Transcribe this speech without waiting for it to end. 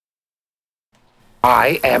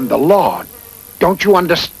I am the law. Don't you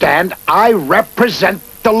understand? I represent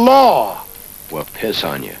the law. Well, piss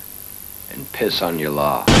on you. And piss on your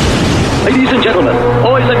law. Ladies and gentlemen,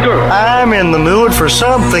 boys and girls. I'm in the mood for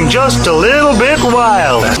something just a little bit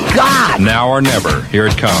wild. God! Now or never, here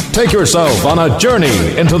it comes. Take yourself on a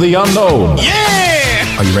journey into the unknown.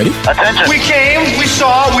 Yeah! Are you ready? Attention. We came, we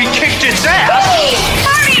saw, we kicked its ass. Hey,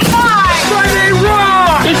 35! Friday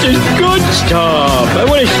Rock! This is good stuff. I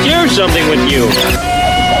want to share something with you.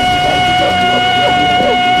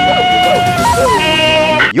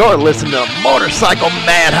 You're listening to Motorcycle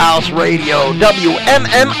Madhouse Radio,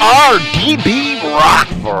 WMMR DB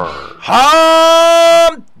Rockford.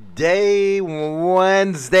 Hump Day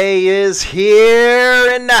Wednesday is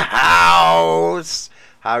here in the house.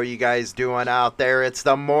 How are you guys doing out there? It's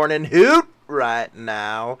the morning hoot right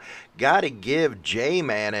now. Gotta give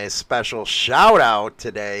J-Man a special shout out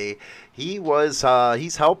today.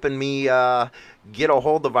 He's helping me get a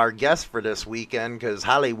hold of our guest for this weekend because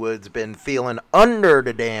Hollywood's been feeling under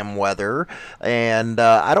the damn weather, and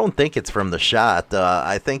I don't think it's from the shot.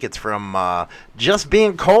 I think it's from just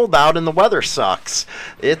being cold out and the weather sucks.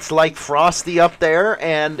 It's like frosty up there,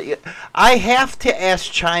 and I have to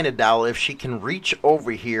ask China Doll if she can reach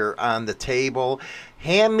over here on the table,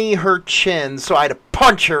 hand me her chin so I'd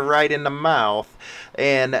punch her right in the mouth.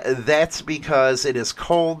 And that's because it is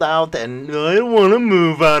cold out and I don't want to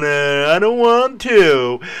move on it. I don't want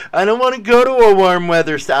to. I don't want to go to a warm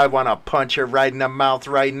weather. So I want to punch her right in the mouth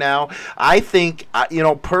right now. I think,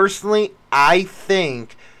 personally, I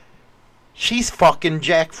think she's fucking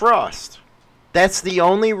Jack Frost. That's the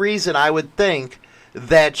only reason I would think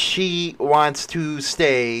that she wants to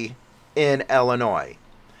stay in Illinois.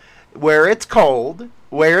 Where it's cold,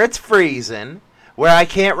 where it's freezing, where I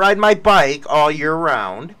can't ride my bike all year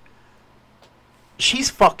round. She's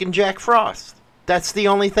fucking Jack Frost. That's the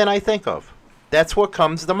only thing I think of. That's what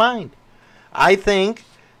comes to mind. I think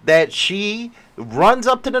that she runs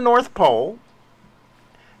up to the North Pole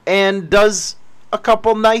and does a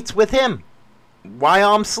couple nights with him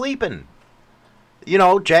while I'm sleeping. You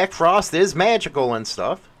know, Jack Frost is magical and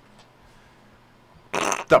stuff.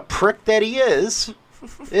 The prick that he is.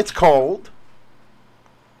 It's cold.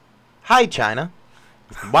 Hi, China.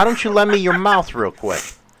 Why don't you lend me your mouth real quick?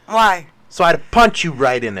 Why? So I'd punch you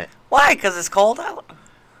right in it. Why? Because it's cold out?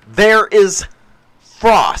 There is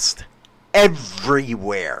frost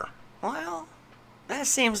everywhere. Well, that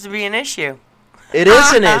seems to be an issue. It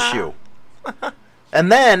is an issue.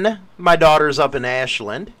 And then my daughter's up in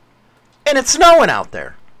Ashland, and it's snowing out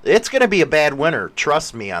there. It's going to be a bad winter.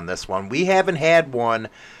 Trust me on this one. We haven't had one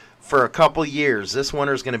for a couple years. This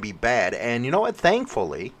winter's going to be bad. And you know what?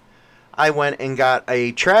 Thankfully, I went and got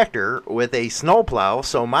a tractor with a snowplow,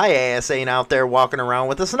 so my ass ain't out there walking around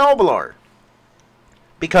with a snowblower.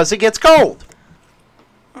 Because it gets cold.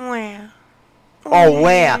 Well. Oh,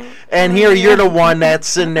 wow. And here you're the one that's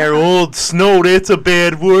sitting there, oh, snow, that's a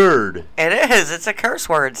bad word. It is. It's a curse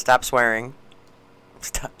word. Stop swearing.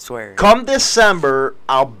 Stop swearing. Come December,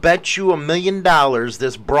 I'll bet you $1 million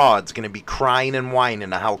this broad's going to be crying and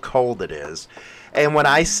whining at how cold it is. And when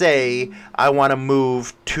I say I want to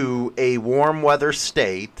move to a warm weather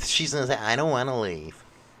state, she's going to say, I don't want to leave.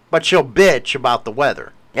 But she'll bitch about the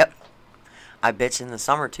weather. Yep. I bitch in the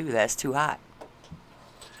summer, too. That's too hot.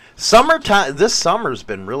 Summertime, this summer's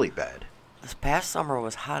been really bad. This past summer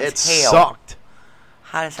was hot as hell. It sucked.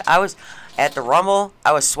 Hot as I was at the Rumble.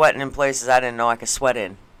 I was sweating in places I didn't know I could sweat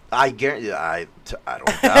in. I guarantee. I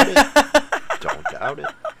don't doubt it. Don't doubt it.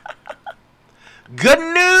 Good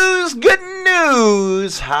news, good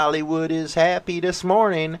news. Hollywood is happy this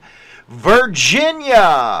morning.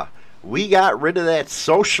 Virginia. We got rid of that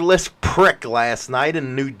socialist prick last night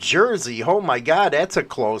in New Jersey. Oh my God, that's a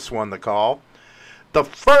close one to call. The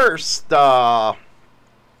first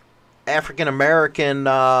African-American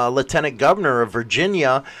lieutenant governor of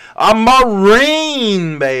Virginia, a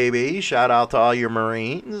Marine, baby. Shout out to all your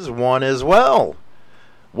Marines. One as well.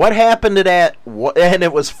 What happened to that? And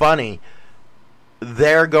it was funny.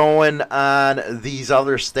 They're going on these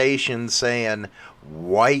other stations saying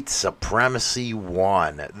white supremacy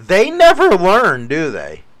won. They never learn, do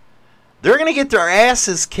they? They're going to get their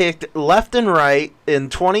asses kicked left and right in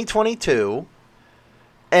 2022,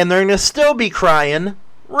 and they're going to still be crying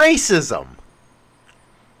racism.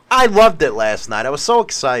 I loved it last night. I was so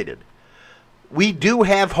excited. We do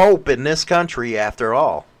have hope in this country after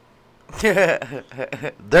all.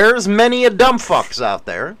 There's many a dumb fucks out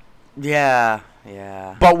there. Yeah.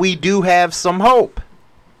 But we do have some hope.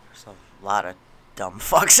 There's a lot of dumb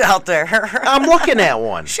fucks out there. I'm looking at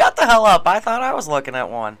one. Shut the hell up. I thought I was looking at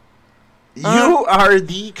one. You are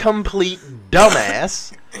the complete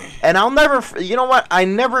dumbass. And I'll never, you know what?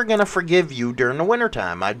 I'm never going to forgive you during the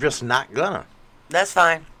wintertime. I'm just not gonna. That's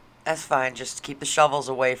fine. That's fine. Just keep the shovels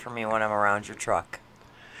away from me when I'm around your truck.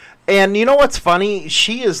 And you know what's funny?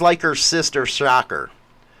 She is like her sister Shocker.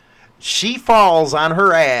 She falls on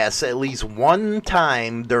her ass at least one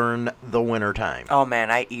time during the wintertime. Oh, man,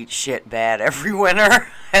 I eat shit bad every winter.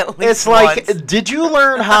 At least It's like, once. did you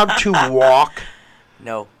learn how to walk?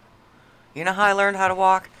 No. You know how I learned how to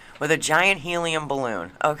walk? With a giant helium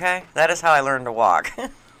balloon, okay? That is how I learned to walk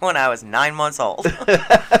when I was 9 months old.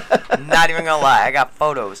 Not even gonna lie, I got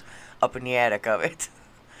photos up in the attic of it.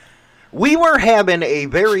 We were having a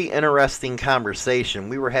very interesting conversation.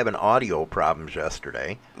 We were having audio problems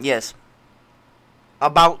yesterday Yes.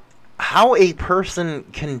 about how a person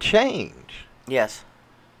can change. Yes.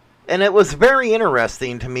 And it was very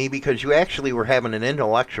interesting to me because you actually were having an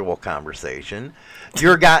intellectual conversation.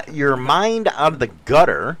 You got your mind out of the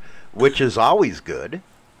gutter, which is always good.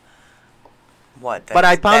 What? But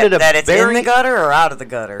I found it a that it's in very- the gutter or out of the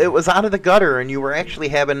gutter? It was out of the gutter, and you were actually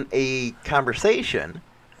having a conversation.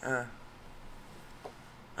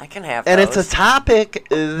 I can have And those. it's a topic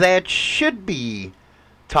that should be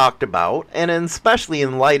talked about, and especially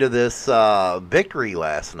in light of this victory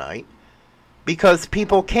last night, because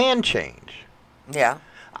people can change. Yeah.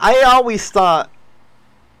 I always thought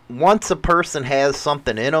once a person has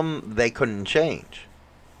something in them, they couldn't change.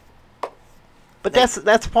 But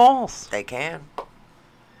that's false. They can.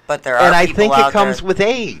 But there are And I people think out it comes there, with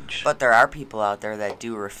age. But there are people out there that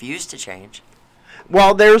do refuse to change.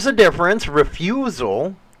 Well, there's a difference,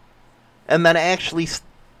 refusal, and then actually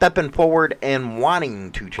stepping forward and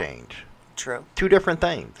wanting to change. True. Two different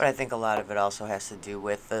things. But I think a lot of it also has to do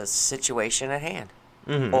with the situation at hand.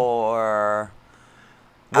 Mhm. Or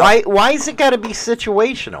Why is it got to be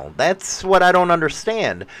situational? That's what I don't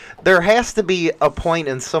understand. There has to be a point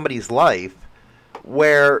in somebody's life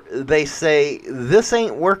where they say, this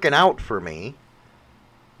ain't working out for me.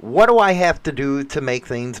 What do I have to do to make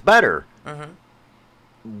things better?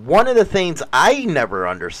 One of the things I never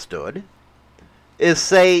understood is,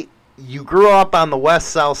 say, you grew up on the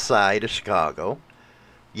west-south side of Chicago.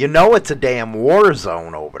 You know it's a damn war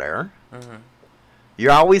zone over there.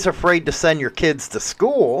 You're always afraid to send your kids to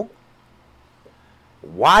school.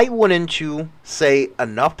 Why wouldn't you say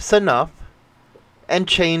enough's enough and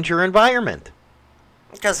change your environment?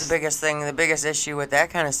 because the biggest issue with that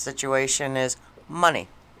kind of situation is money.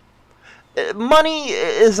 Money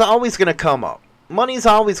is always going to come up. Money's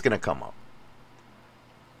always going to come up.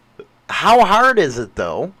 How hard is it,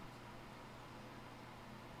 though,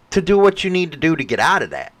 to do what you need to do to get out of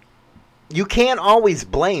that? You can't always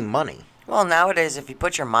blame money. Well, nowadays, if you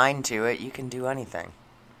put your mind to it, you can do anything.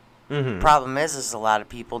 Mm-hmm. Problem is a lot of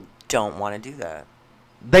people don't want to do that.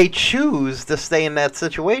 They choose to stay in that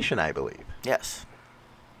situation, I believe. Yes.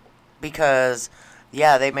 Because,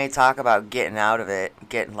 yeah, they may talk about getting out of it,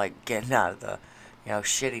 getting out of the,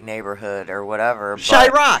 shitty neighborhood or whatever.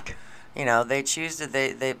 Chirac! They choose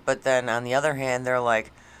to, but then on the other hand, they're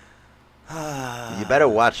like, You better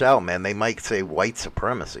watch out, man. They might say white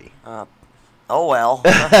supremacy. oh well.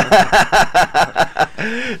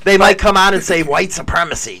 They might come out and say white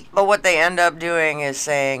supremacy. But what they end up doing is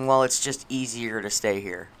saying, well, it's just easier to stay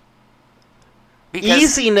here.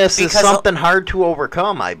 Easiness is something hard to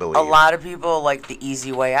overcome, I believe. A lot of people like the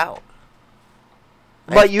easy way out.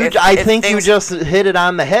 But I think you just hit it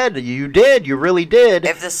on the head. You did. You really did.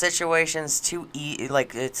 If the situation's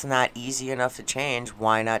it's not easy enough to change,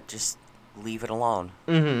 why not just leave it alone?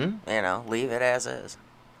 Mm-hmm. Leave it as is.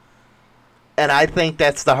 And I think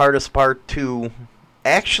that's the hardest part to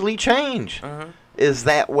actually change, is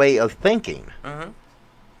that way of thinking.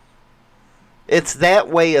 It's that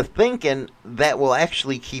way of thinking that will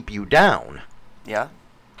actually keep you down. Yeah.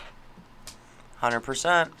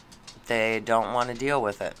 100%. They don't want to deal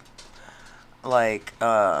with it.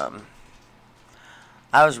 I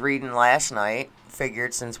was reading last night,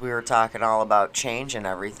 figured since we were talking all about change and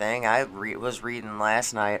everything, I was reading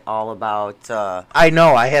last night all about... I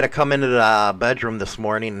know, I had to come into the bedroom this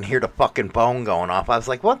morning and hear the fucking phone going off. I was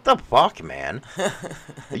like, what the fuck, man?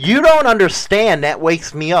 You don't understand that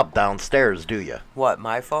wakes me up downstairs, do you? What,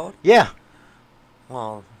 my phone? Yeah.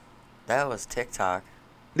 Well, that was TikTok.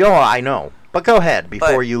 Oh, I know. But go ahead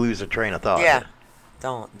before you lose a train of thought. Yeah.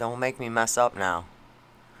 Don't make me mess up now.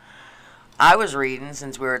 I was reading,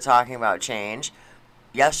 since we were talking about change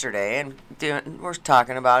yesterday, and we're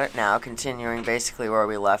talking about it now, continuing basically where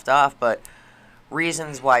we left off, but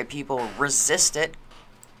reasons why people resist it.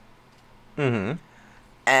 Mm-hmm.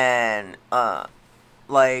 And,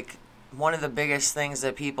 one of the biggest things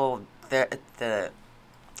that people, the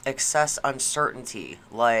excess uncertainty,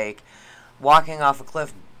 like walking off a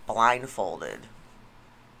cliff blindfolded,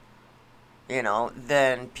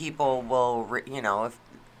 then people will, if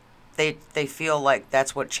they feel like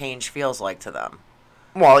that's what change feels like to them.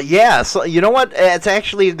 Well, yeah. So you know what? It's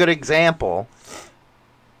actually a good example.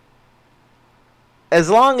 As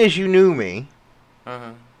long as you knew me,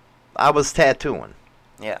 I was tattooing.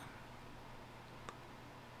 Yeah.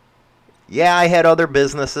 Yeah, I had other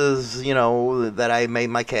businesses, that I made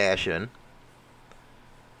my cash in.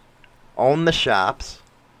 Owned the shops.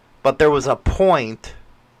 But there was a point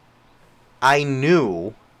I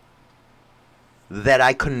knew that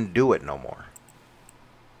I couldn't do it no more.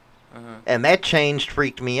 And that change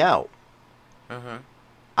freaked me out.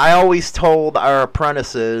 I always told our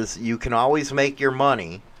apprentices, you can always make your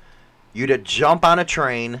money. You to jump on a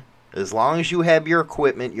train, as long as you have your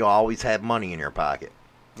equipment, you'll always have money in your pocket.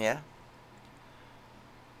 Yeah.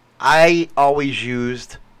 I always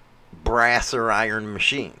used brass or iron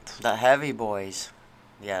machines. The heavy boys.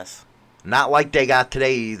 Yes. Not like they got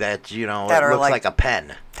today that, it looks like a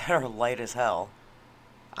pen. That are light as hell.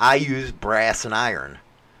 I used brass and iron.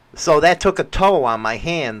 So that took a toll on my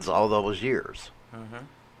hands all those years.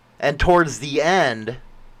 And towards the end,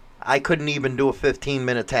 I couldn't even do a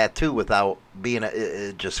 15-minute tattoo without being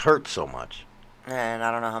it just hurt so much. And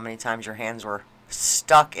I don't know how many times your hands were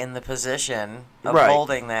stuck in the position of Right.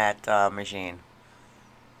 holding that machine.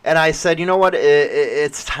 And I said, you know what?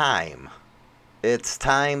 It's time. It's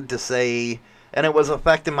time to say... And it was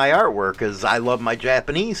affecting my artwork because I love my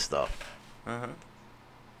Japanese stuff.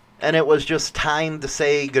 And it was just time to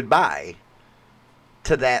say goodbye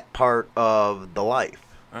to that part of the life.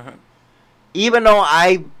 Even though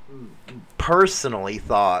I personally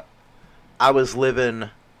thought I was living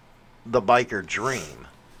the biker dream.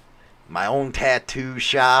 My own tattoo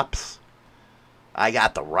shops. I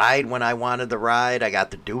got to ride when I wanted to ride. I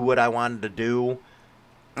got to do what I wanted to do.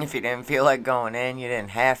 If you didn't feel like going in, you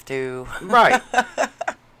didn't have to. Right.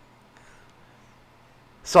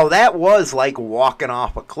 So that was like walking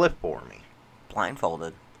off a cliff for me.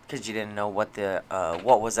 Blindfolded. Because you didn't know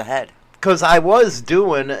what was ahead. Because I was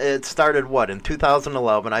doing, it started in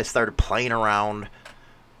 2011, I started playing around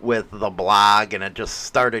with the blog, and it just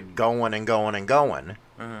started going and going and going.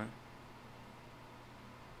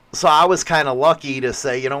 So I was kind of lucky to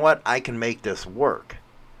say, you know what, I can make this work.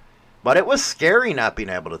 But it was scary not being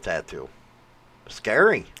able to tattoo.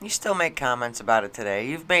 Scary. You still make comments about it today.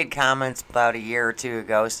 You've made comments about a year or two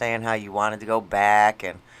ago saying how you wanted to go back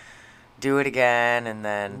and do it again, and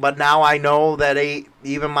then... But now I know that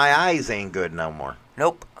even my eyes ain't good no more.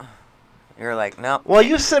 Nope. You're like, nope. Well,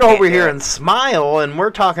 you sit over here and smile, and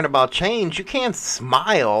we're talking about change. You can't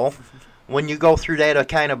smile when you go through that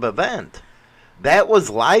kind of event. That was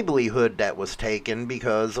livelihood that was taken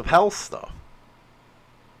because of health stuff.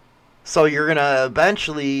 So you're going to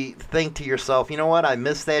eventually think to yourself, you know what, I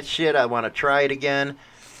missed that shit, I want to try it again.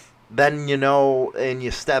 Then, and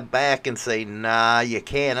you step back and say, nah, you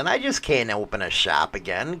can't. And I just can't open a shop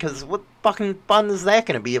again, because what fucking fun is that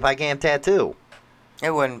going to be if I can't tattoo?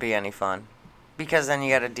 It wouldn't be any fun. Because then you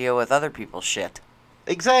got to deal with other people's shit.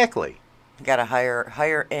 Exactly. You got to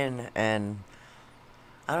hire in, and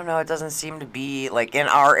I don't know, it doesn't seem to be, like, in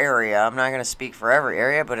our area, I'm not going to speak for every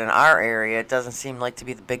area, but in our area, it doesn't seem like to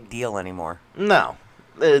be the big deal anymore. No.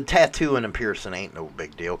 Tattooing and piercing ain't no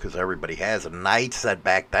big deal because everybody has it. And I said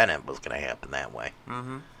back then it was going to happen that way.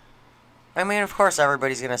 I mean, of course,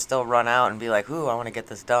 everybody's going to still run out and be like, ooh, I want to get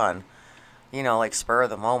this done. Like spur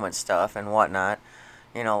of the moment stuff and whatnot.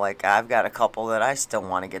 Like I've got a couple that I still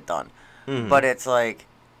want to get done. But it's like,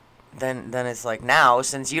 then it's like now,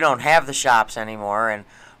 since you don't have the shops anymore and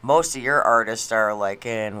most of your artists are like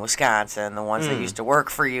in Wisconsin, the ones that used to work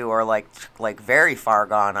for you are like very far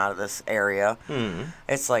gone out of this area.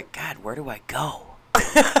 It's like, God, where do I go?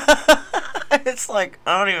 It's like,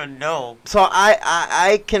 I don't even know. So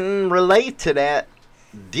I can relate to that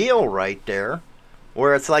deal right there,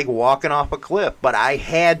 where it's like walking off a cliff, but I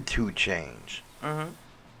had to change.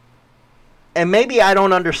 And maybe I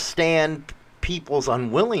don't understand people's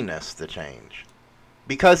unwillingness to change,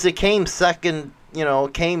 because it came second,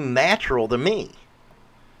 came natural to me.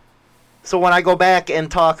 So when I go back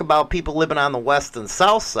and talk about people living on the west and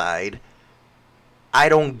south side, I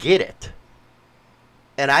don't get it.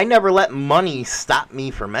 And I never let money stop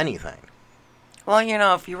me from anything. Well,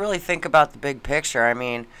 if you really think about the big picture, I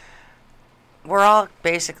mean, we're all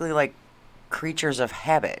basically like creatures of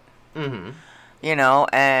habit.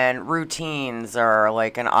 And routines are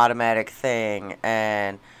like an automatic thing,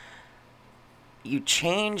 and you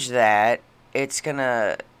change that, it's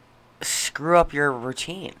gonna screw up your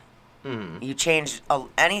routine. You change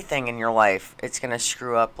anything in your life, it's going to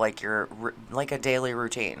screw up like a daily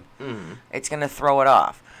routine. It's going to throw it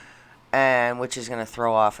off, and which is going to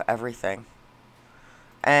throw off everything.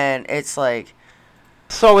 And it's like,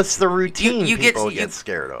 so it's the routine you people get get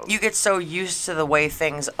scared of. You get so used to the way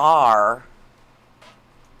things are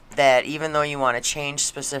that even though you want to change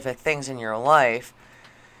specific things in your life,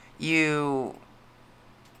 you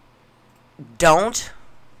don't,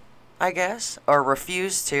 I guess, or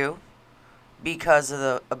refuse to because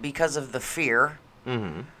of the fear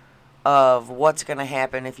of what's going to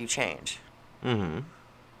happen if you change. You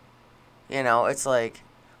know, it's like,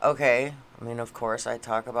 okay, I mean, of course, I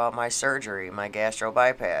talk about my surgery, my gastro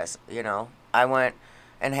bypass. You know, I went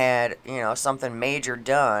and had, something major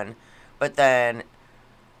done, but then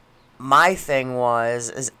my thing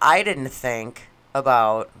is I didn't think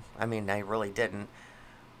about, I mean, I really didn't,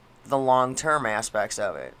 the long-term aspects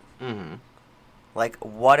of it. Like,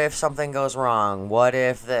 what if something goes wrong? What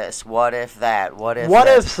if this? What if that? What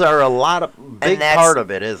ifs are a big part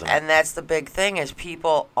of it, isn't it? And that's the big thing, is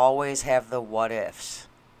people always have the what ifs.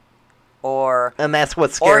 And that's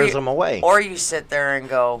what scares them away. Or you sit there and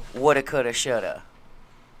go, woulda, coulda, shoulda.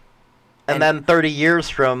 And then 30 years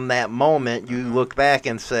from that moment, you look back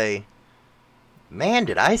and say, man,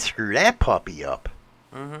 did I screw that puppy up?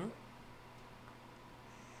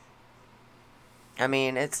 I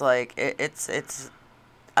mean, it's like,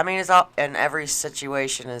 I mean, it's all, and every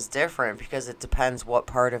situation is different because it depends what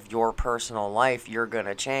part of your personal life you're going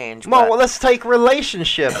to change. Well, let's take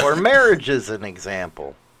relationship or marriage as an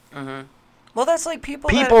example. Well, that's like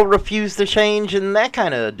people refuse to change in that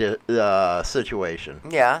kind of situation.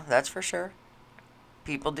 Yeah, that's for sure.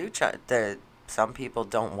 People do some people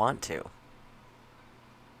don't want to.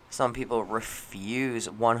 Some people refuse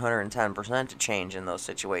 110% to change in those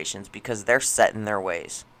situations because they're set in their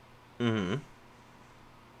ways. Can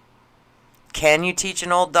you teach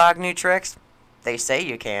an old dog new tricks? They say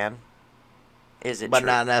you can. Is it but true?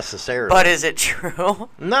 Not necessarily. But is it true?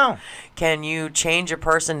 No. Can you change a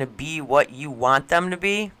person to be what you want them to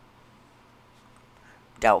be?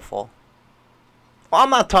 Doubtful. Well, I'm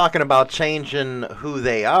not talking about changing who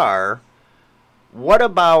they are. What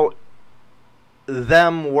about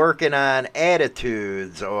them working on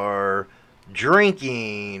attitudes or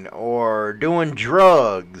drinking or doing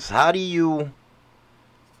drugs? How do you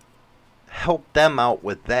help them out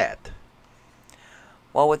with that?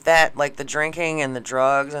 Well, with that, like the drinking and the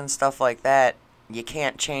drugs and stuff like that, you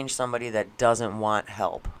can't change somebody that doesn't want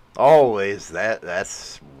help. Always.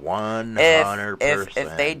 That's 100%.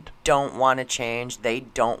 If they don't want to change, they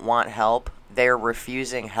don't want help, they're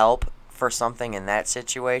refusing help for something in that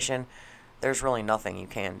situation, there's really nothing you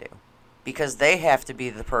can do. Because they have to be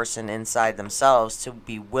the person inside themselves to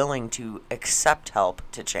be willing to accept help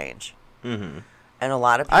to change. And a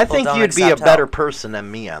lot of people I think don't you'd be a accept better help. person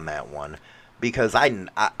than me on that one. Because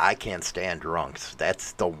I can't stand drunks.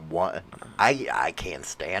 That's the one. I can't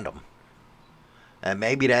stand them. And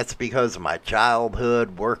maybe that's because of my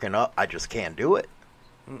childhood working up. I just can't do it.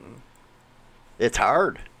 It's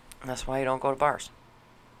hard. That's why you don't go to bars.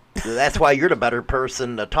 That's why you're the better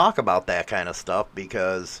person to talk about that kind of stuff.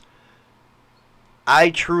 Because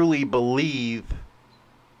I truly believe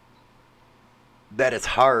that it's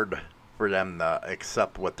hard for them to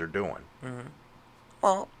accept what they're doing.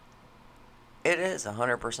 Well, it is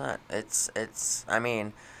 100%. It's. I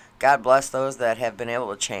mean, God bless those that have been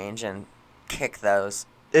able to change and kick those.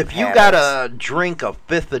 If you gotta drink a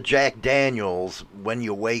fifth of Jack Daniels when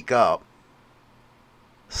you wake up,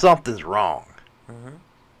 something's wrong.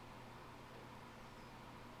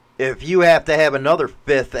 If you have to have another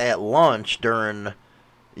fifth at lunch during,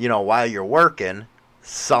 while you're working,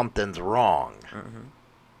 something's wrong.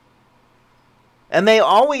 And they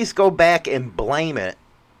always go back and blame it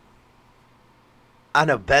on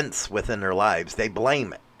events within their lives. They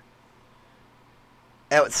blame it.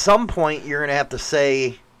 At some point, you're going to have to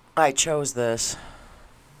say, I chose this.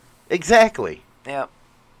 Exactly. Yep.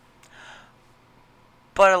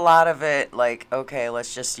 But a lot of it, like, okay,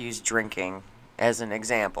 let's just use drinking as an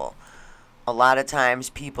example. A lot of times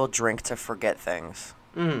people drink to forget things.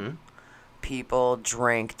 People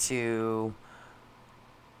drink to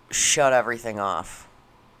shut everything off.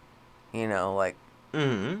 Like,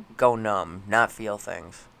 go numb, not feel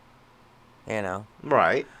things.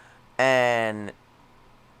 Right. And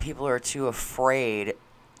people are too afraid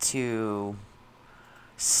to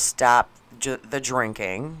stop the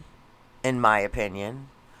drinking, in my opinion.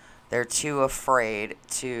 They're too afraid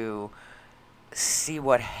to see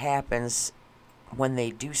what happens when they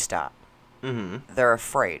do stop. They're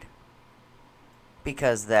afraid.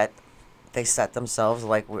 Because they set themselves,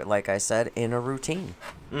 like I said, in a routine.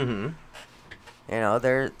 Mm-hmm. You know,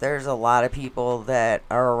 there's a lot of people that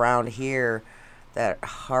are around here that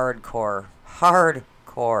hardcore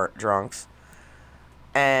drunks,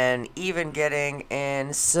 and even getting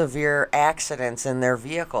in severe accidents in their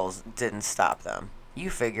vehicles didn't stop them. You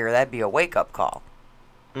figure that'd be a wake-up call.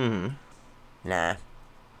 Mm-hmm. Nah.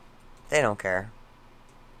 They don't care.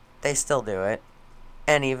 They still do it.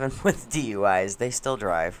 And even with DUIs, they still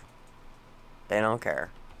drive. They don't care.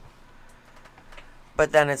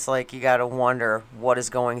 But then it's like you gotta wonder what is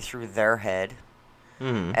going through their head.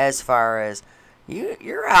 Mm-hmm. As far as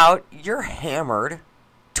you're out, you're hammered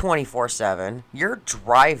 24/7, you're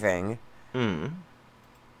driving. Mm-hmm.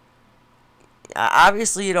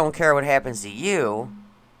 Obviously you don't care what happens to you,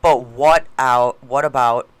 but what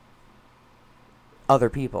about other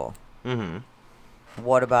people? Mm-hmm.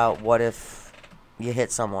 What if you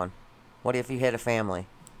hit someone? What if you hit a family?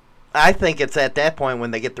 I think it's at that point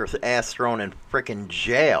when they get their ass thrown in frickin'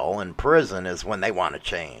 jail and prison is when they want to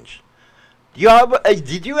change.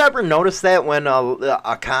 Did you ever notice that when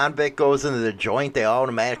a convict goes into the joint, they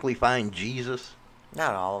automatically find Jesus?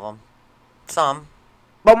 Not all of them. Some.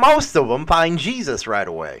 But most of them find Jesus right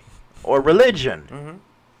away. Or religion. Mm-hmm.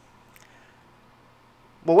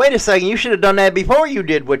 Well, wait a second. You should have done that before you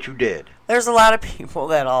did what you did. There's a lot of people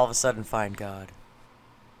that all of a sudden find God.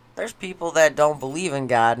 There's people that don't believe in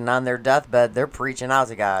God, and on their deathbed, they're preaching out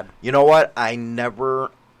to God. You know what? I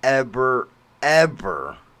never, ever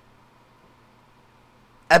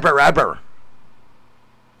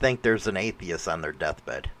think there's an atheist on their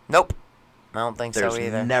deathbed. Nope. I don't think There's so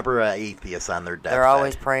either. There's never an atheist on their deathbed. They're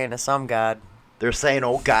always praying to some God. They're saying,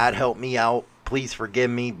 oh, God, help me out. Please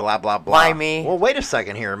forgive me, blah, blah, blah. Why me? Well, wait a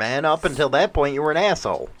second here, man. Up until that point, you were an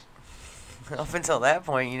asshole. Up until that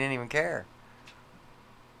point, you didn't even care.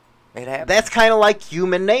 It happened. That's kind of like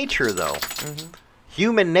human nature, though. Mm-hmm.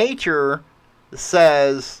 Human nature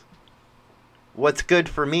says what's good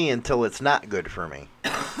for me until it's not good for me.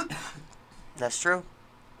 That's true.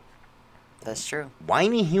 That's true.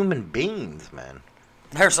 Whiny human beings, man.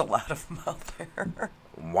 There's a lot of them out there.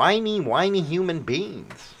 Whiny human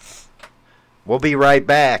beings. We'll be right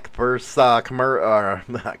back. First not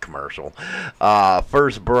commercial.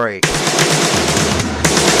 First break.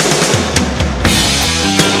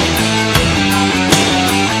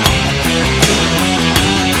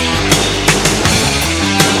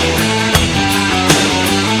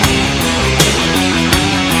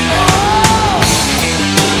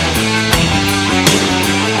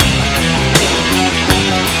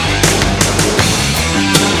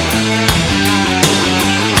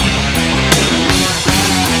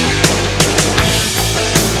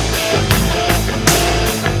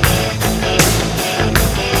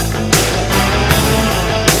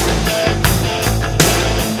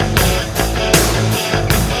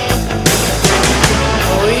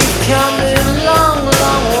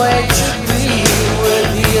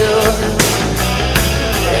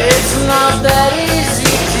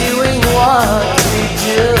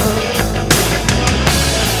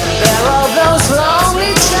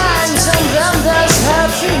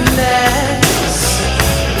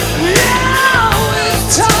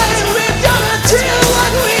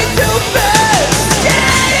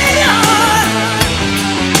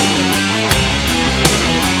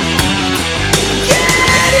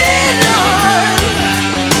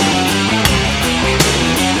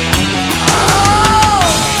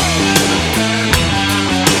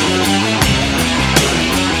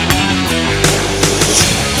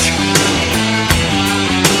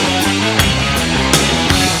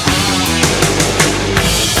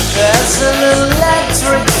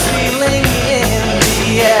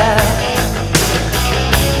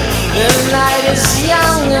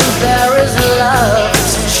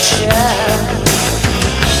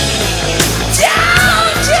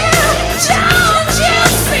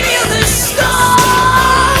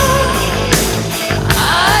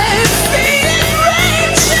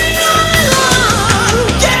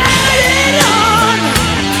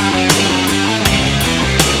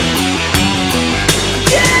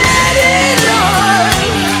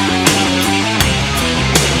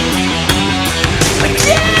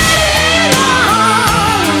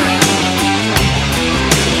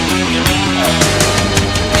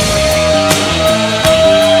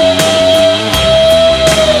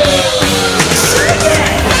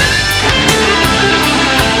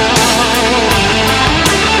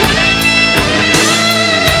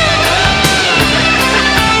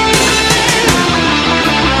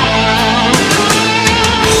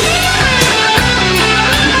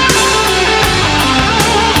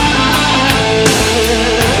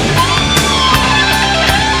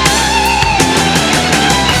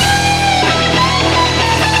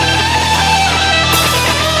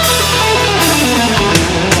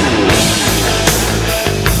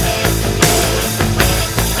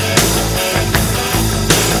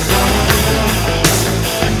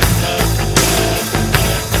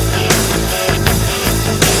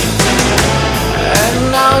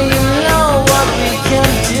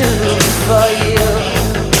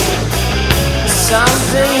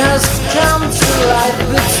 Something has come to light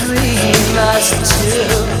between us two.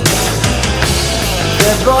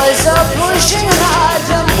 The boys are pushing hard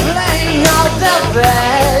and playing out their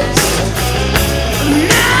best.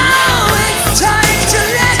 Now it's time to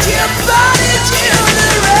let your body do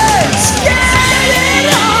the rest. Get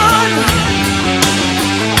it on.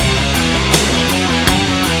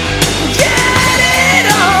 Get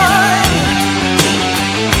it on.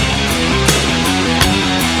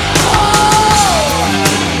 Oh.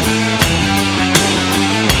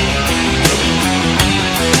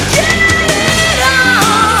 Get it on.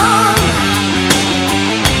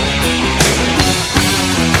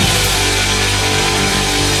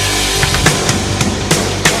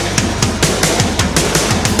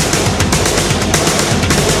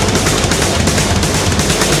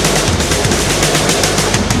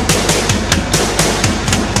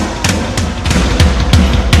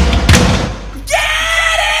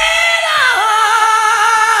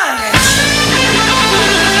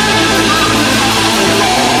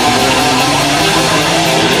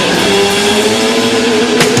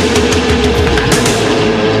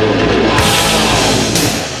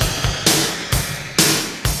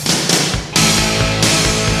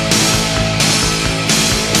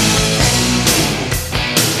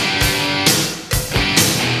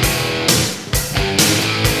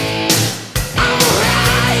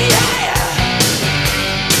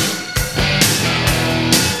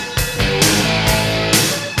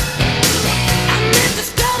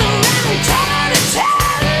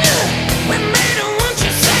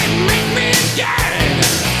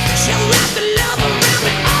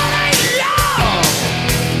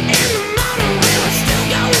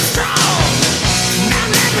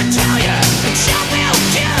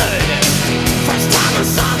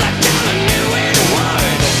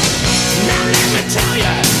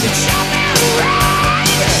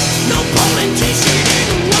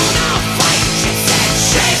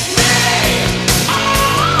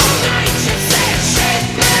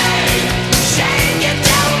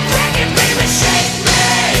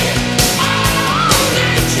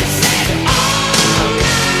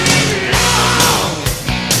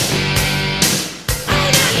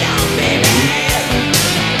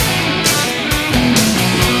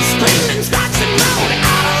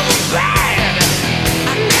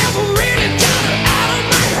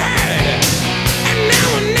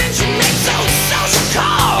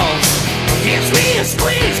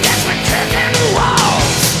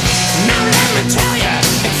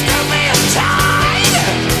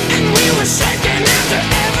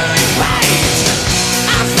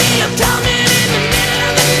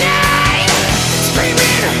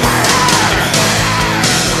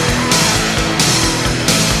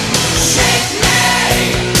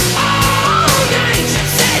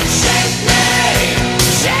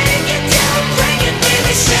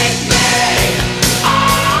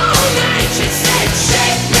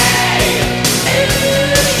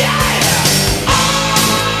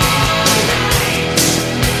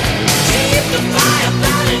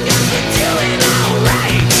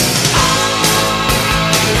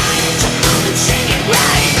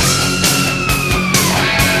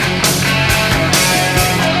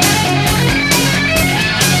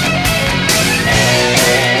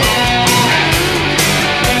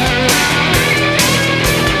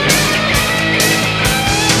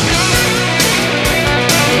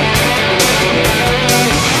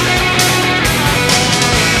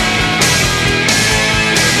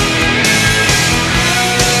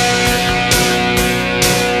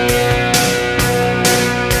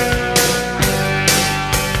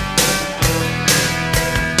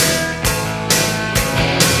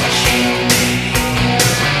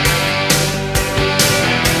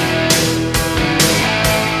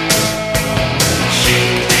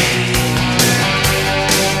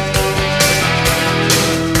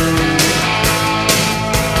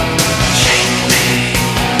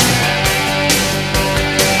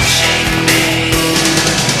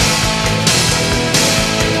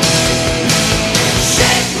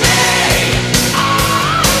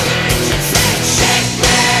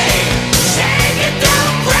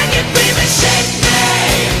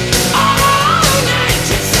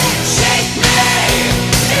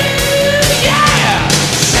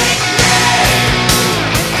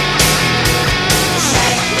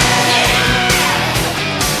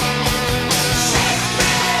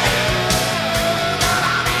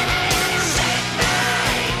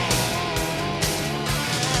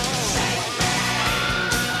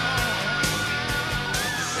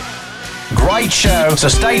 Great show, so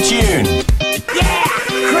stay tuned. Yeah!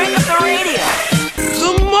 Crank up the radio!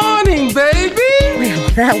 Good morning, baby!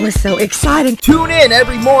 that was so exciting. Tune in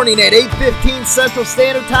every morning at 8:15 Central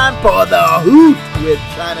Standard Time for The Hoot with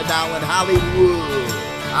China Doll in Hollywood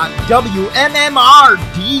on WMMR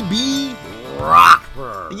DB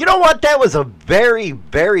Rockford. You know what? That was a very,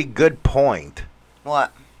 very good point.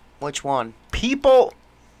 What? Which one? People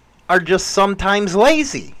are just sometimes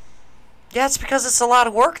lazy. Yeah, it's because it's a lot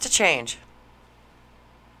of work to change.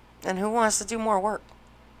 And who wants to do more work?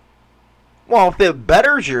 Well, if it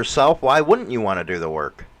betters yourself, why wouldn't you want to do the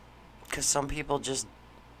work? Because some people just,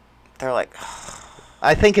 they're like,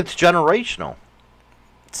 I think it's generational.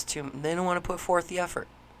 They don't want to put forth the effort.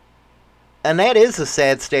 And that is a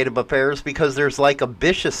sad state of affairs because there's like a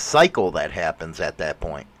vicious cycle that happens at that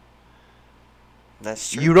point.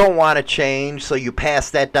 That's true. You don't want to change, so you pass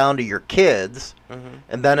that down to your kids,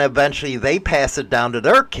 and then eventually they pass it down to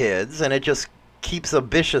their kids, and it just keeps a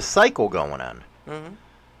vicious cycle going on.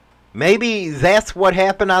 Maybe that's what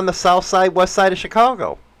happened on the south side, west side of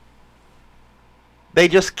Chicago. They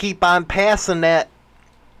just keep on passing that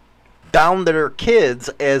down to their kids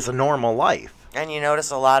as a normal life. And you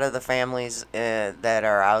notice a lot of the families that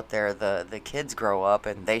are out there, the kids grow up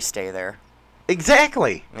and they stay there.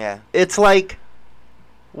 Exactly. Yeah. It's like,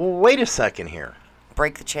 well, wait a second here.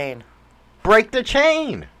 Break the chain. Break the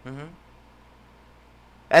chain.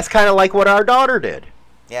 That's kind of like what our daughter did.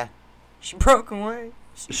 Yeah. She broke away.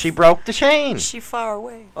 She broke the chain. She far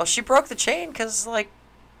away. Well, she broke the chain because, like...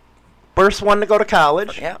 First one to go to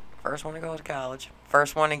college. Yeah, first one to go to college.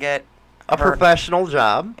 First one to get... A professional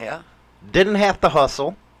job. Yeah. Didn't have to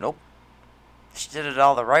hustle. Nope. She did it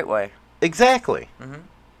all the right way. Exactly.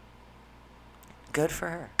 Good for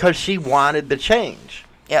her. Because she wanted the change.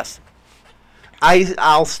 Yes.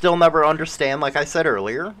 I'll still never understand, like I said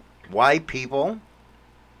earlier, why people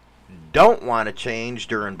don't want to change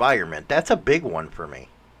their environment. That's a big one for me.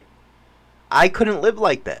 I couldn't live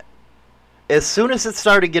like that. As soon as it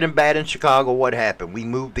started getting bad in Chicago, what happened? We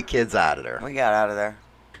moved the kids out of there. We got out of there.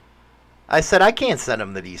 I said, I can't send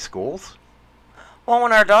them to these schools. Well,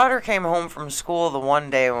 when our daughter came home from school the one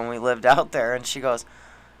day when we lived out there, and she goes,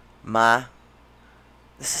 Ma,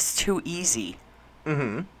 this is too easy.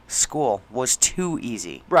 School was too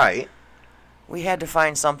easy. Right. We had to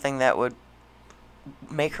find something that would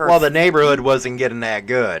make her... Well, the neighborhood wasn't getting that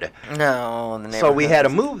good. No, the neighborhood... So we had to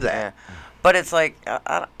move that. Yeah. But it's like,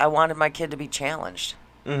 I wanted my kid to be challenged.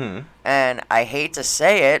 And I hate to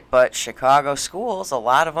say it, but Chicago schools, a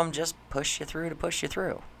lot of them just push you through to push you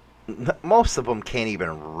through. Most of them can't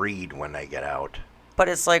even read when they get out. But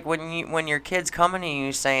it's like when your kid's coming to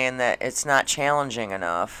you saying that it's not challenging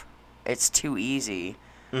enough, it's too easy,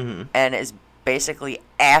 and is basically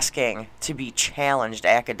asking to be challenged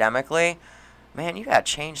academically, man, you got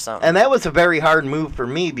to change something. And that was a very hard move for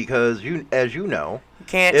me because, as you know... You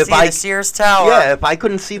can't see the Sears Tower. Yeah, if I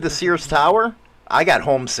couldn't see the Sears Tower, I got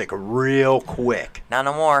homesick real quick. Not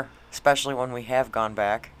no more, especially when we have gone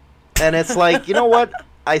back. And it's like, you know what?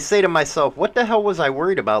 I say to myself, what the hell was I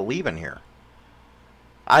worried about leaving here?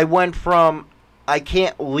 I went from, I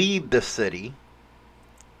can't leave the city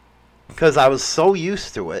because I was so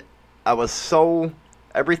used to it. I was so,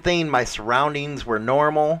 everything, my surroundings were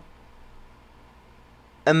normal.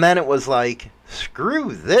 And then it was like,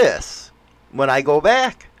 screw this when I go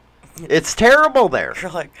back. It's terrible there.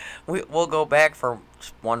 You're like, we'll go back for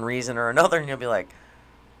one reason or another, and you'll be like,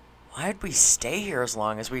 why'd we stay here as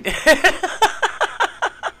long as we did?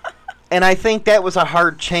 And I think that was a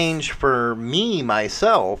hard change for me,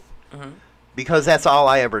 myself, because that's all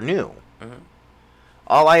I ever knew.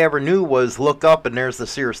 All I ever knew was look up and there's the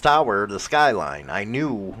Sears Tower, the skyline. I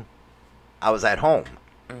knew I was at home.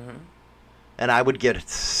 And I would get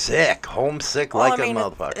sick, homesick like a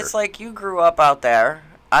motherfucker. It's like you grew up out there.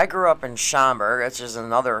 I grew up in Schaumburg, which is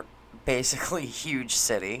another basically huge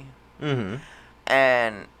city.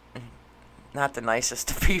 And not the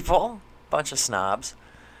nicest of people. Bunch of snobs.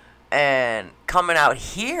 And coming out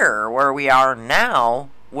here, where we are now,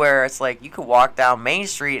 where it's like you could walk down Main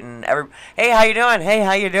Street and hey, how you doing? Hey,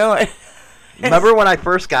 how you doing? Remember when I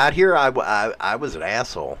first got here, I was an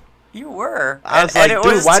asshole. You were. I was like,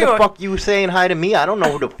 dude, why the fuck you saying hi to me? I don't know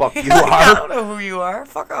who the fuck you are. I don't know who you are.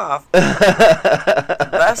 Fuck off. The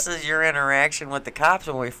best is your interaction with the cops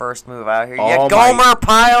when we first move out here. You Gomer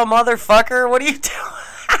Pyle motherfucker. What are you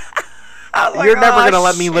doing? You're never going to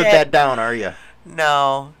let me live that down, are you?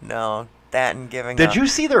 No. That and giving Did you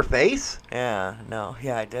see their face? Yeah, no.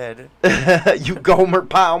 Yeah, I did. You Gomer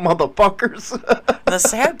Pyle motherfuckers. The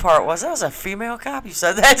sad part was that was a female cop. You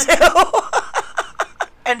said that too.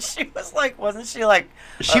 And she was like, wasn't she like...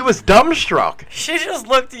 She was dumbstruck. She just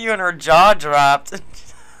looked at you and her jaw dropped.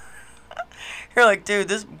 You're like, dude,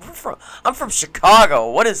 I'm from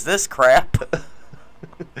Chicago. What is this crap?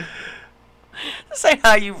 This ain't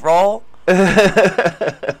how you roll. You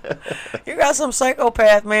got some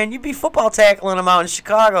psychopath, man. You be football tackling him out in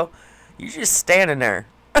Chicago. You just standing there.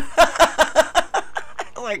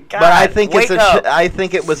 Like, God, But I think wake up. I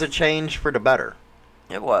think it was a change for the better.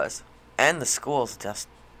 It was. And the school's just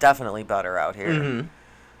definitely better out here. Mm-hmm.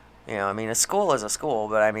 You know, I mean, a school is a school,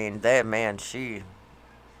 but I mean, that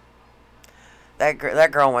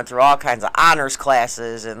girl went through all kinds of honors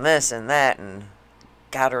classes and this and that and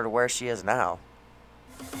got her to where she is now.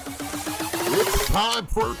 It's time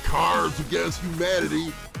for Cards Against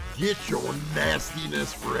Humanity. Get your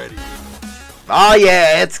nastiness ready. Oh,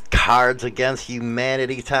 yeah, it's Cards Against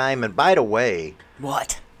Humanity time. And by the way,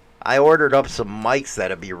 What? I ordered up some mics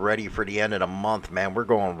that'll be ready for the end of the month, man. We're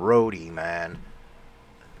going roadie, man.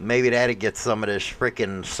 Maybe that'll get some of this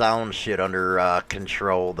freaking sound shit under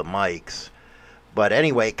control, the mics. But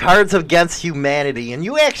anyway, Cards Against Humanity, and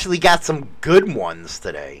you actually got some good ones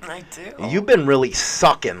today. I do. You've been really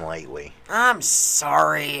sucking lately. I'm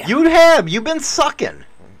sorry. You have. You've been sucking.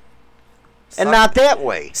 And not that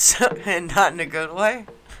way. And not in a good way.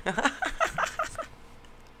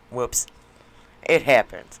 Whoops. It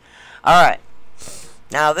happens. All right.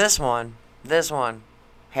 Now this one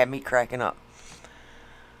had me cracking up.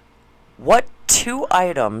 What 2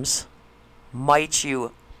 items might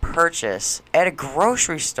you purchase at a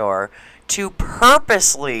grocery store to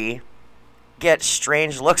purposely get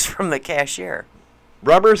strange looks from the cashier?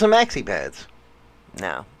 Rubbers and maxi pads.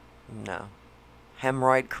 No.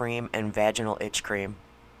 Hemorrhoid cream and vaginal itch cream.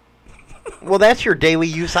 Well, that's your daily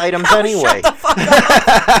use items Oh, anyway. shut the fuck up.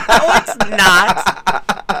 No, it's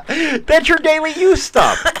not. That's your daily use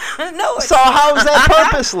stuff. No, it's So how's that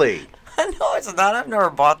purposely? No, it's not. I've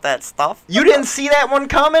never bought that stuff. You didn't see that one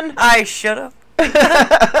coming? I should have.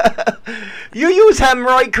 You use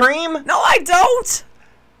hemorrhoid cream? No, I don't.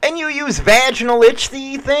 And you use vaginal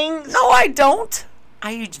itchy things? No, I don't.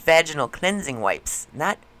 I use vaginal cleansing wipes,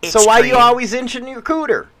 not itch So why cream. you always inching your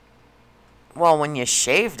cooter? Well, when you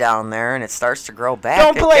shave down there and it starts to grow back,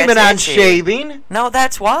 Don't blame it gets on itchy. shaving. No,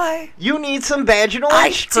 that's why. You need some vaginal I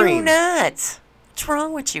itch do cream. not. What's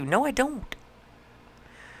wrong with you? No, I don't.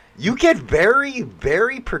 You get very,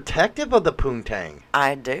 very protective of the poontang.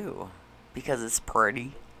 I do. Because it's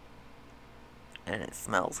pretty. And it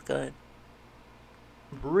smells good.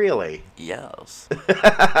 Really? Yes.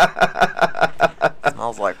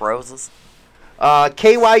 Smells like roses.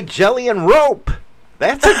 KY Jelly and Rope.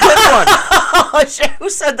 That's a good one. Oh, shit. Who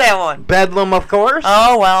said that one? Bedlam, of course.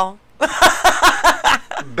 Oh, well.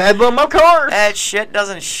 Bedlam, of course. That shit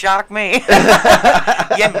doesn't shock me.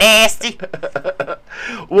 You nasty.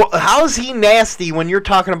 Well, how's he nasty when you're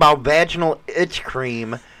talking about vaginal itch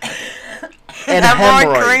cream and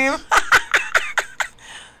hemorrhoids? Cream.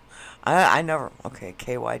 I never. Okay,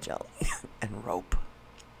 KY Jelly and Rope.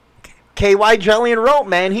 KY Jelly and Rope,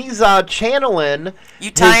 man. He's channeling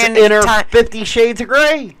You tying his inner 50 Shades of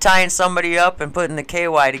Grey. Tying somebody up and putting the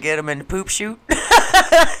KY to get him in the poop chute.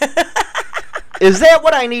 Is that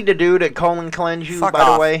what I need to do to colon cleanse you, Fuck by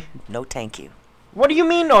off. the way? No, thank you. What do you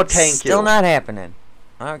mean, no thank you? Still not happening.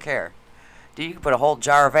 I don't care. Dude, you can put a whole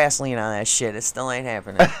jar of Vaseline on that shit. It still ain't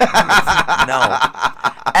happening. No.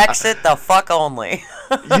 Exit the fuck only.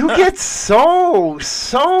 You get so.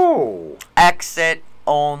 Exit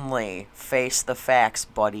only. Face the facts,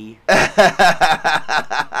 buddy.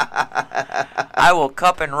 I will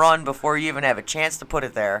cup and run before you even have a chance to put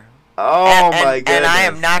it there. Oh, my goodness. And I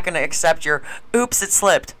am not going to accept your, oops, it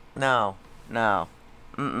slipped. No.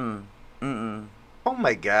 Mm-mm. Oh,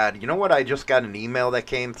 my God. You know what? I just got an email that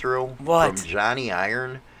came through? What? From Johnny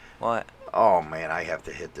Iron. What? Oh, man, I have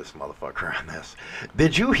to hit this motherfucker on this.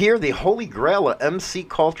 Did you hear the holy grail of MC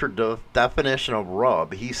Culture definition of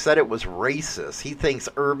rub? He said it was racist. He thinks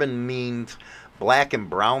urban means black and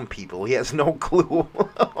brown people. He has no clue.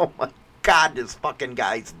 Oh, my God, this fucking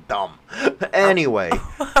guy's dumb. Anyway.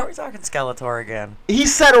 Are we talking Skeletor again? He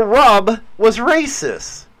said a rub was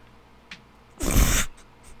racist.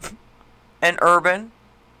 And urban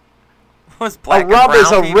was black A rub and is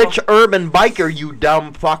brown a people? rich urban biker, you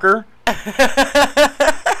dumb fucker.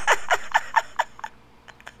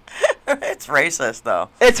 It's racist, though.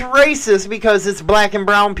 It's racist because it's black and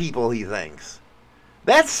brown people, he thinks.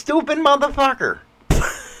 That stupid motherfucker.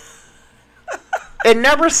 It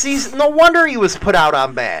never sees. No wonder he was put out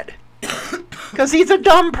on bad. Because he's a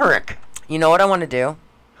dumb prick. You know what I want to do?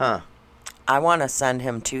 Huh. I want to send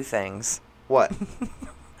him 2 things. What?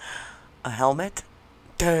 A helmet.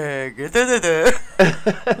 And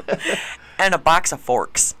a box of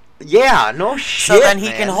forks. Yeah, no shit, So then he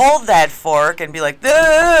man. can hold that fork and be like, "Duh,"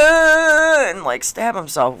 and like stab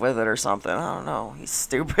himself with it or something. I don't know. He's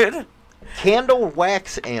stupid. Candle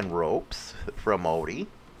Wax and Ropes from Odie.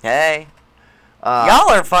 Hey. Y'all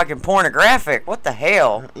are fucking pornographic. What the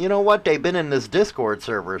hell? You know what? They've been in this Discord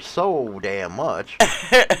server so damn much.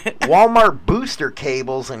 Walmart booster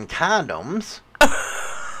cables and condoms.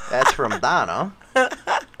 That's from Donna.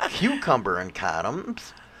 Cucumber and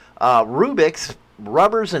condoms. Rubik's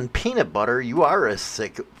rubbers and peanut butter. You are a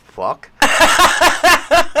sick fuck.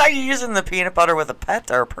 Are you using the peanut butter with a pet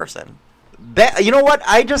or a person? That, you know what?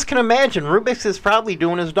 I just can imagine Rubik's is probably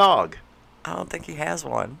doing his dog. I don't think he has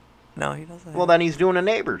one. No, he doesn't. Well, then he's doing a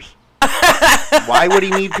neighbor's. Why would he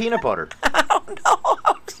need peanut butter? I don't know.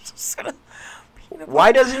 I was just gonna...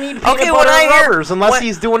 Why does he need peanut butter and rubbers unless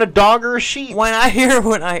he's doing a dog or a sheep? When I hear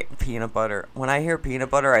peanut butter,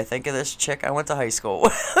 I think of this chick I went to high school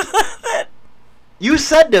with. You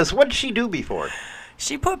said this. What did she do before?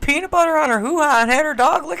 She put peanut butter on her hoo-ha and had her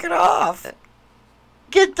dog lick it off.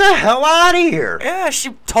 Get the hell out of here. Yeah,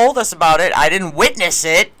 she told us about it. I didn't witness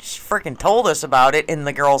it. She freaking told us about it in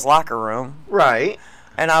the girls' locker room. Right.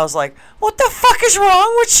 And I was like, what the fuck is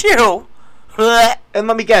wrong with you? And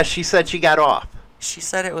let me guess, she said she got off. She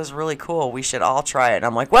said it was really cool. We should all try it. And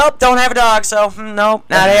I'm like, well, don't have a dog, so nope,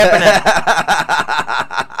 not happening.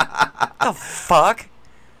 The fuck?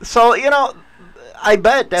 So, you know, I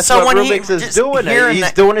bet that's what Rubik's is doing.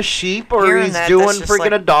 He's doing a sheep or he's doing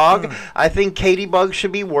freaking like, a dog. I think Katie Bug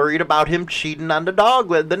should be worried about him cheating on the dog,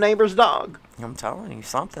 with the neighbor's dog. I'm telling you,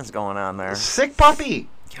 something's going on there. Sick puppy.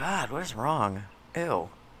 God, what is wrong? Ew.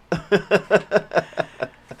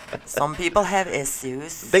 Some people have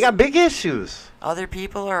issues. They got big issues. Other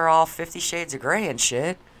people are all 50 Shades of Grey and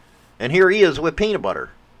shit. And here he is with peanut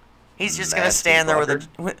butter. He's just going to stand there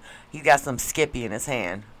with he got some Skippy in his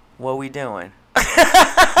hand. What we doing?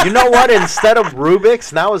 You know what? Instead of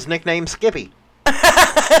Rubik's, now his nickname Skippy.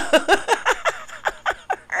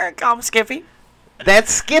 Call him Skippy.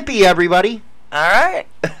 That's Skippy, everybody. All right.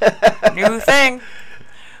 New thing.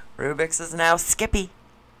 Rubik's is now Skippy.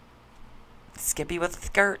 Skippy with a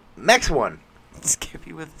skirt. Next one.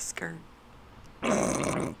 Skippy with a skirt.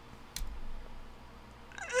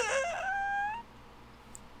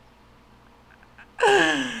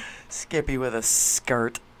 Skippy with a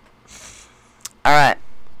skirt. All right.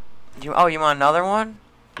 You want another one?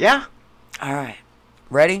 Yeah. All right.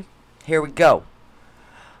 Ready? Here we go.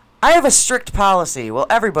 I have a strict policy. Well,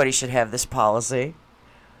 everybody should have this policy.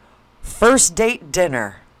 First date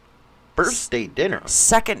dinner. First date dinner.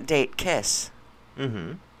 Second date kiss.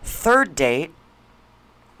 Mm-hmm. Third date,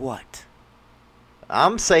 what?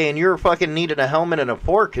 I'm saying you're fucking needing a helmet and a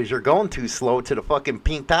fork because you're going too slow to the fucking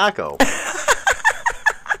pink taco.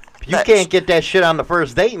 If you can't get that shit on the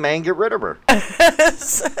first date, man, get rid of her.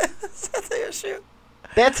 Is that the issue?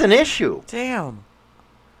 That's an issue. Damn.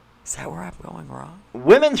 Is that where I'm going wrong?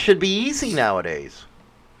 Women should be easy nowadays.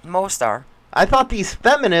 Most are. I thought these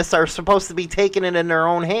feminists are supposed to be taking it in their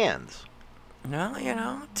own hands. No, you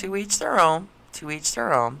know, to each their own. To each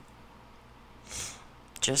their own.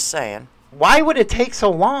 Just saying. Why would it take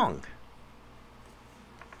so long?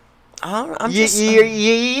 You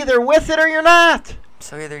either with it or you're not.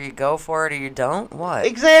 So either you go for it or you don't? What?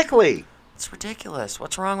 Exactly. It's ridiculous.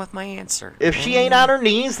 What's wrong with my answer? If she ain't on her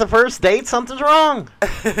knees the first date, something's wrong.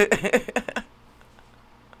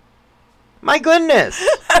 My goodness.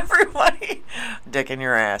 Everybody. Dick in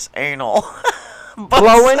your ass. Anal.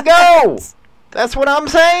 Blow and go. That's what I'm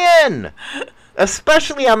saying.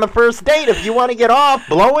 Especially on the first date. If you want to get off,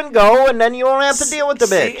 blow and go, and then you won't have to deal with the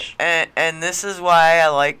bitch. And this is why I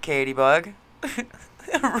like Katie Bug.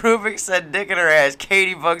 Rubik said dick in her ass.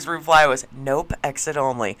 Katie Bug's reply was, nope, exit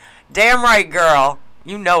only. Damn right, girl.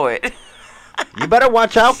 You know it. You better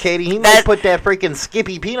watch out, Katie. He might put that freaking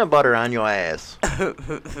Skippy peanut butter on your ass.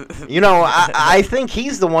 You know, I think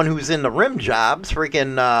he's the one who's in the rim jobs.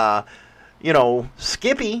 Freaking,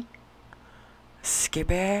 Skippy.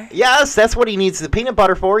 Skipper? Yes, that's what he needs the peanut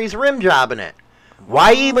butter for. He's rim jobbing it.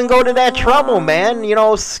 Why even go to that trouble, man? You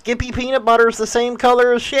know, Skippy peanut butter is the same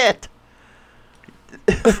color as shit.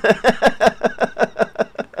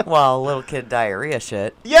 Well, little kid diarrhea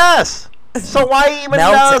shit. Yes. So why even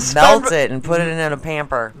melt it and put it in a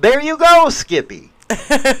pamper? There you go, Skippy.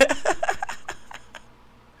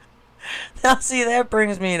 Now, see, that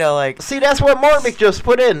brings me to like. See, that's what Morbic just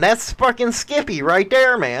put in. That's fucking Skippy right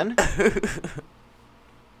there, man.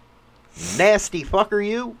 Nasty fucker,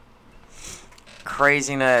 you.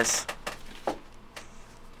 Craziness.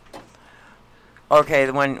 Okay,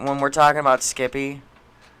 when we're talking about Skippy,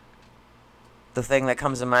 the thing that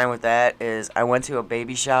comes to mind with that is I went to a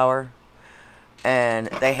baby shower, and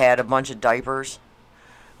they had a bunch of diapers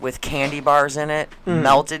with candy bars in it,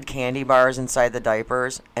 melted candy bars inside the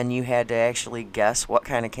diapers, and you had to actually guess what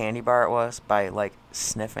kind of candy bar it was by, like,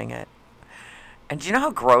 sniffing it. And do you know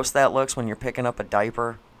how gross that looks when you're picking up a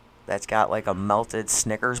diaper that's got, like, a melted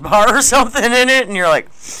Snickers bar or something in it, and you're like...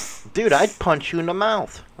 Dude, I'd punch you in the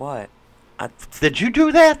mouth. What? Did you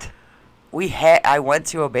do that? I went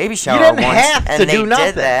to a baby shower You didn't once, have to and they do nothing.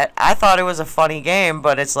 did that. I thought it was a funny game,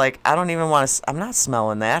 but it's like, I don't even want to... I'm not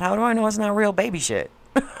smelling that. How do I know it's not real baby shit?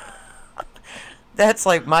 That's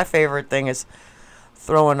like my favorite thing is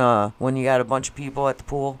throwing when you got a bunch of people at the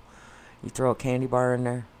pool, you throw a candy bar in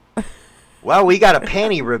there. Well, we got a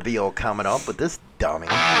panty reveal coming up with this dummy.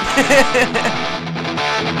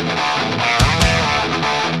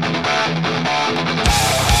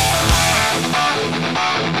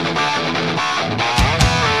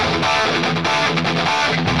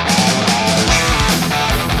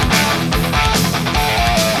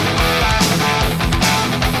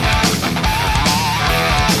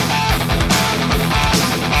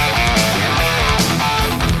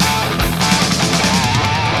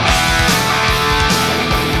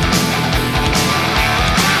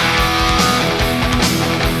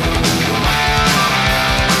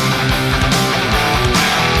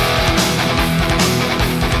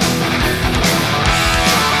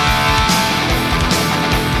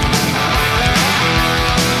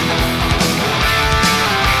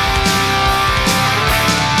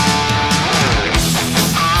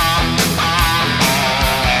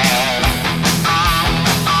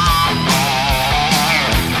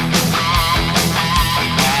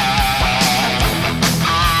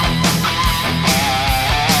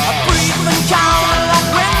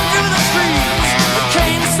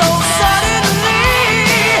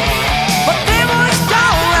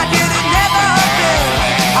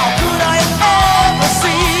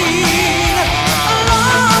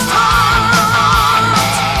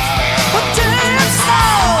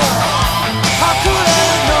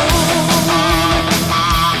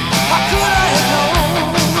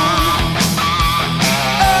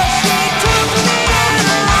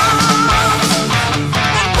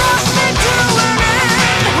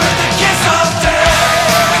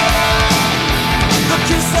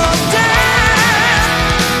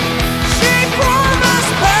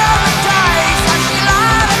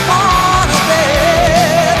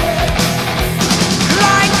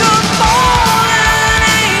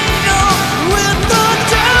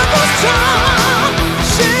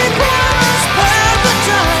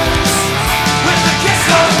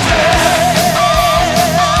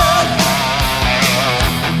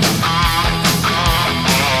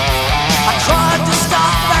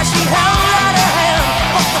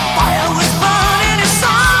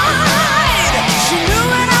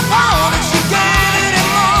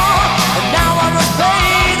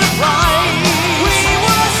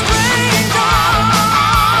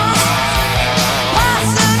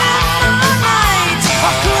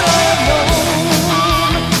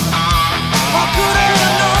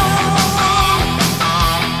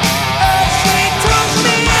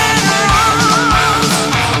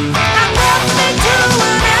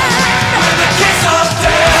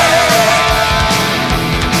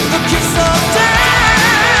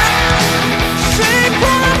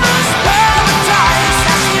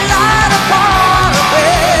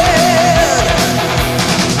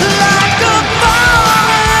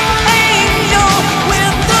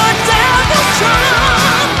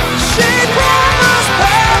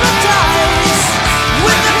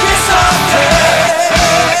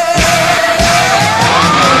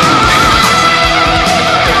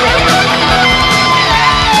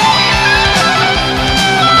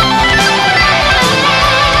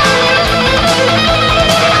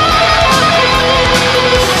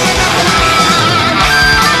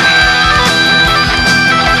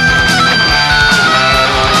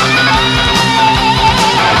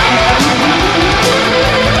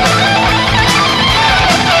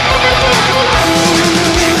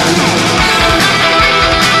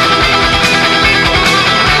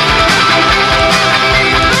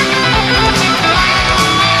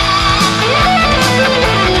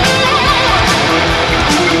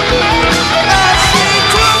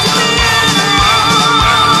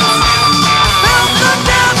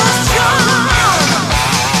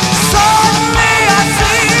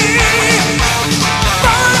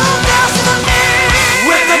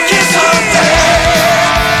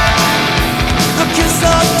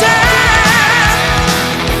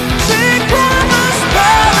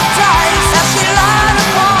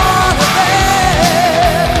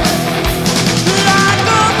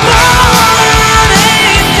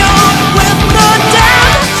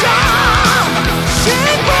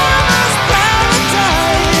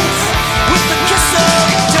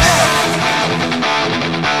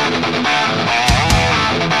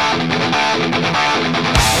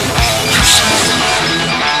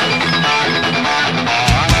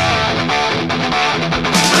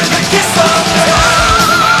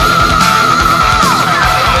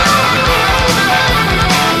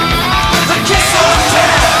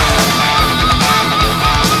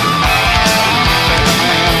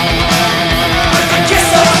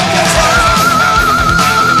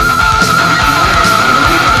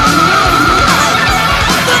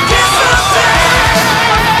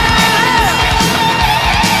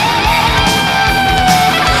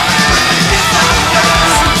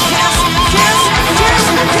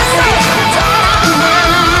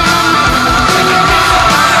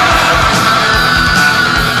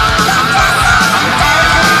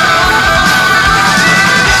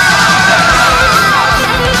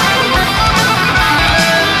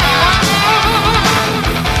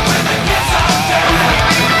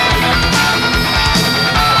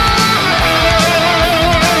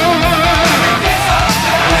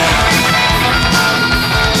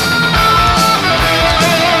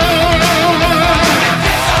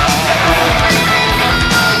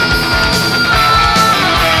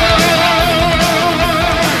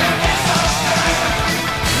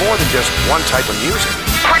 just one type of music.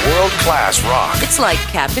 World-class rock. It's like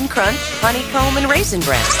Captain Crunch, Honeycomb, and Raisin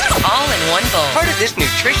Bran, all in one bowl. Part of this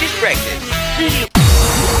nutritious breakfast.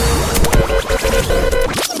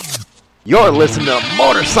 You're listening to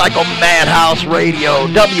Motorcycle Madhouse Radio,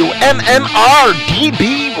 WMMR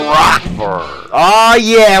DB Rockford. Oh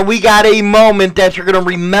yeah, we got a moment that you're going to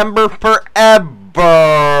remember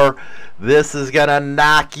forever. This is going to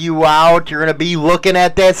knock you out. You're going to be looking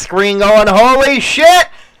at that screen going, holy shit!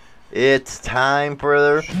 It's time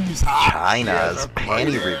for China's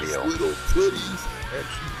panty reveal. Little titties, and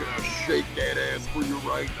she's gonna shake that ass for you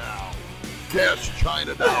right now. Catch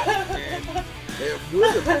China down and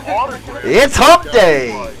with an autograph. It's Hump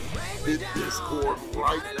Day. Hit Discord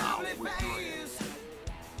right now with dreams.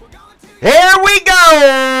 Here we go.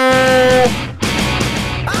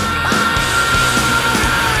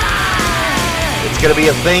 It's gonna be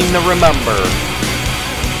a thing to remember.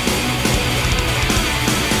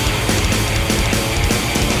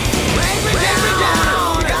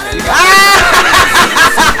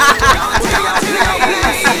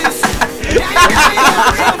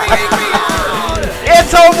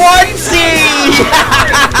 It's a onesie!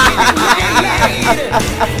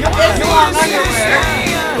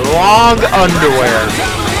 Long underwear.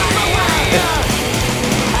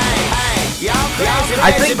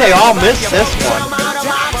 I think they all missed this one.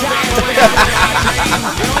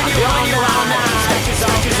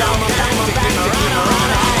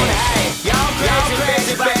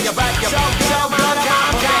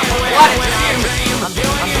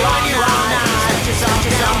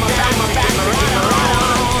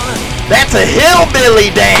 That's a hillbilly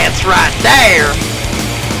dance right there.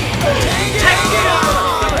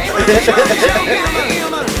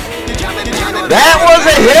 That was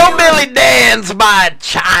a hillbilly dance by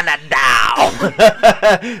China Doll.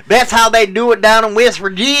 That's how they do it down in West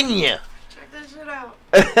Virginia. Check this shit out.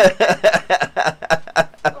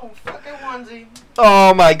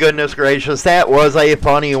 Oh my goodness gracious, that was a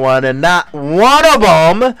funny one, and not one of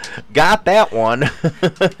them got that one. Who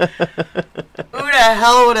the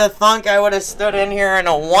hell would have thunk I would have stood in here in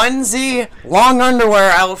a onesie, long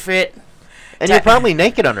underwear outfit? And you're probably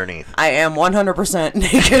naked underneath. I am 100%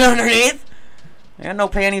 naked underneath. I got no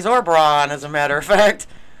panties or bra on, as a matter of fact.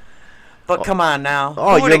 But come on now.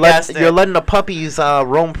 Oh, Who would've guessed it? you're letting the puppies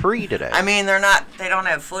roam free today. I mean, they don't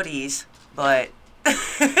have footies, but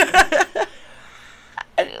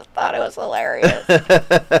I just thought it was hilarious.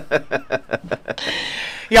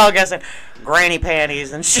 Y'all guessing granny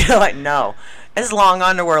panties and shit like, no. It's long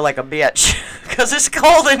underwear like a bitch. Because it's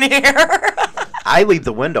cold in here. I leave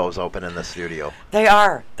the windows open in the studio. They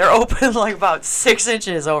are. They're open like about 6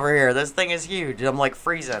 inches over here. This thing is huge. I'm like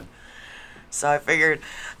freezing. So I figured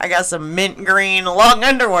I got some mint green long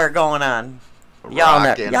underwear going on. Y'all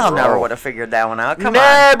never would have figured that one out. Come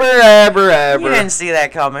on. Never. You didn't see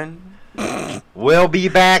that coming. We'll be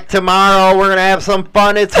back tomorrow. We're going to have some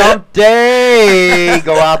fun. It's Hump Day.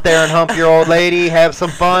 Go out there and hump your old lady. Have some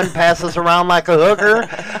fun. Pass us around like a hooker.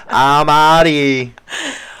 I'm outie.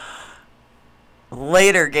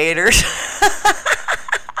 Later, Gators.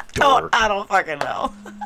 I don't fucking know.